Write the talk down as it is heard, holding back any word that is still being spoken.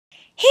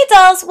Hey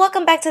dolls,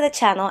 welcome back to the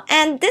channel,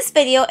 and this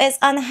video is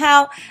on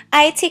how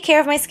I take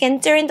care of my skin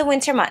during the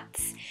winter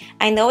months.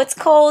 I know it's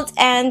cold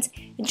and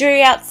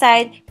dreary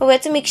outside, but we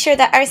have to make sure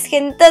that our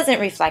skin doesn't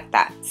reflect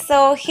that.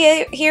 So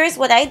here's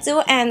what I do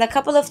and a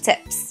couple of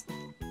tips.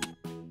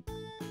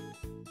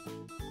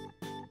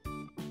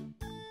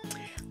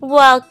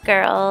 Well,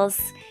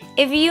 girls,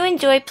 if you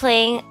enjoy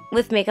playing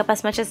with makeup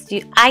as much as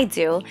I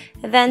do,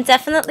 then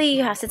definitely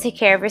you have to take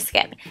care of your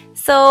skin.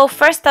 So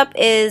first up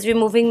is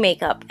removing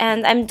makeup,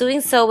 and I'm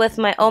doing so with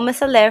my Eau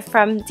Micellar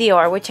from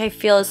Dior, which I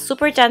feel is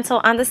super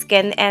gentle on the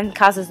skin and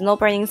causes no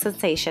burning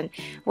sensation,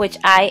 which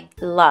I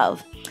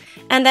love.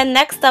 And then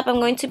next up, I'm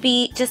going to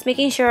be just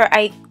making sure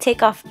I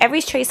take off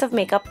every trace of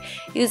makeup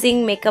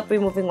using makeup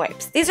removing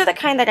wipes. These are the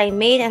kind that I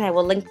made and I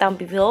will link down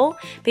below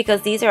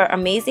because these are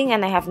amazing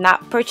and I have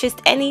not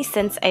purchased any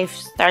since I've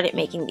started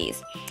making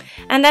these.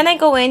 And then I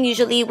go in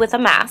usually with a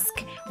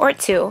mask or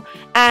two,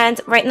 and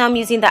right now I'm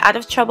using the Out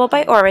of Trouble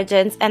by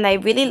Origins, and I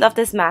really love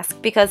this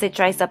mask because it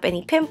dries up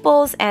any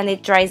pimples and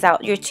it dries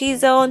out your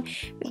T-zone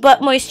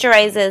but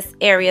moisturizes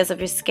areas of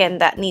your skin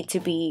that need to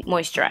be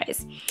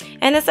moisturized.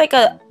 And it's like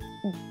a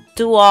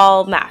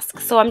dual mask,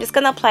 so I'm just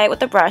gonna apply it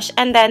with a brush,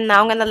 and then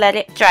now I'm gonna let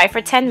it dry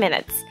for 10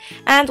 minutes.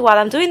 And while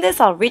I'm doing this,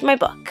 I'll read my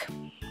book.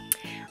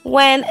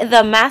 When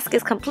the mask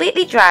is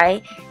completely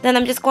dry, then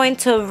I'm just going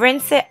to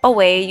rinse it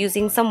away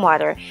using some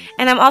water,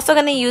 and I'm also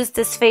gonna use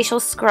this facial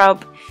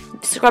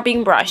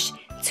scrubbing brush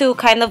to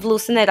kind of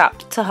loosen it up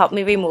to help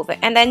me remove it.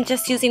 And then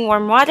just using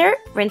warm water,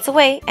 rinse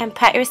away and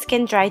pat your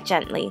skin dry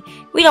gently.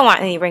 We don't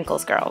want any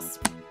wrinkles, girls.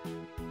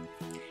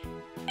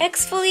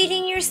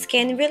 Exfoliating your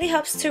skin really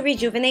helps to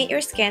rejuvenate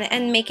your skin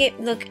and make it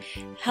look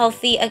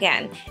healthy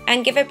again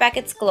and give it back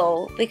its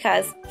glow,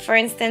 because for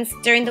instance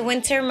during the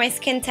winter my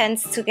skin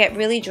tends to get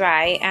really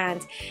dry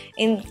and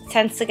it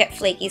tends to get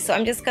flaky, so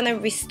I'm just gonna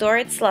restore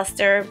its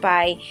luster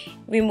by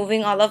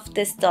removing all of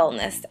this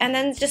dullness and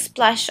then just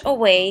splash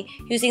away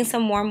using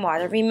some warm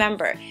water.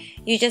 Remember,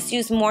 you just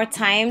use more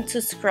time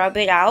to scrub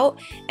it out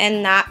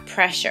and not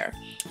pressure.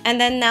 And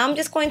then now I'm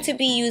just going to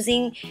be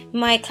using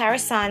my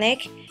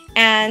Clarisonic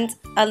and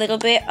a little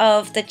bit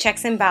of the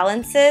Checks and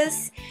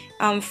Balances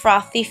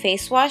frothy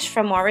face wash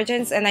from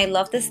Origins, and I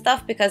love this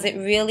stuff because it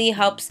really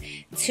helps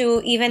to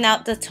even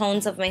out the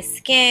tones of my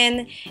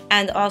skin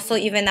and also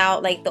even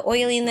out like the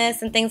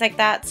oiliness and things like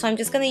that. So I'm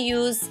just gonna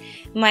use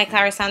my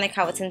Clarisonic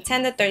how it's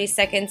intended, 30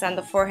 seconds on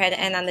the forehead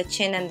and on the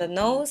chin and the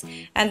nose,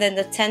 and then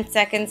the 10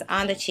 seconds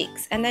on the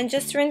cheeks, and then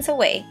just rinse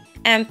away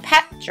and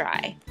pat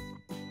dry.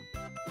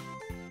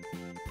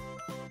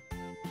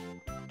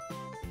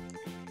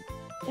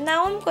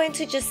 Now I'm going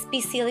to just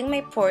be sealing my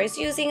pores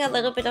using a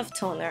little bit of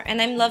toner,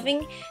 and I'm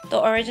loving the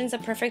Origins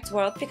of Perfect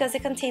World because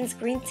it contains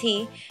green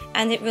tea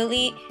and it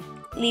really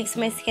leaves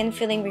my skin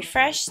feeling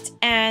refreshed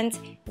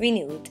and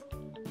renewed.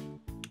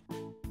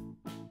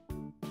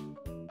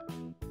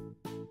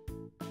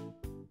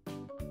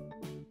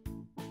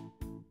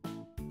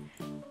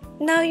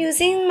 Now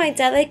using my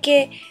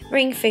delicate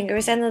ring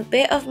fingers and a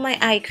bit of my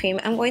eye cream,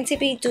 I'm going to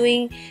be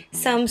doing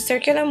some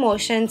circular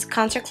motions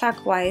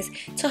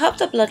counterclockwise to help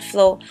the blood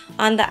flow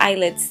on the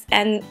eyelids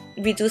and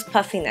reduce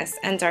puffiness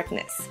and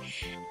darkness.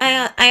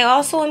 I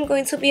also am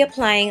going to be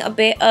applying a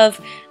bit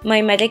of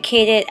my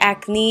medicated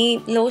acne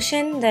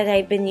lotion that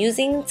I've been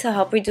using to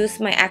help reduce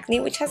my acne,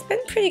 which has been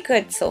pretty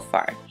good so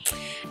far.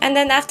 And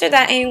then after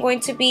that, I am going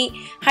to be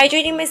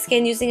hydrating my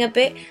skin using a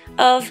bit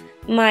of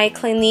my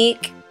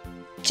Clinique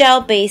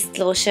gel-based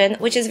lotion,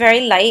 which is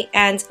very light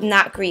and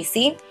not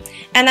greasy,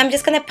 and I'm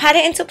just gonna pat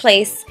it into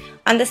place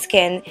on the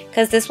skin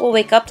because this will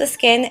wake up the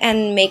skin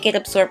and make it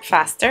absorb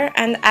faster,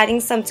 and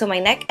adding some to my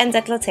neck and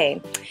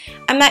décolleté.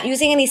 I'm not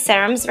using any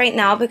serums right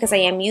now because I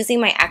am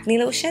using my acne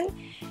lotion,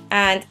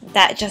 and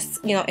that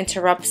just, you know,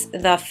 interrupts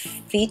the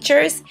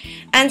features.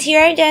 And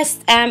here I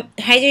just am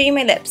hydrating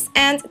my lips,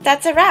 and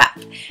that's a wrap.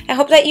 I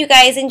hope that you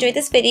guys enjoyed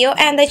this video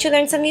and that you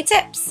learned some new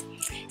tips.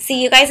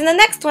 See you guys in the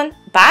next one.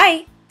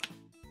 Bye!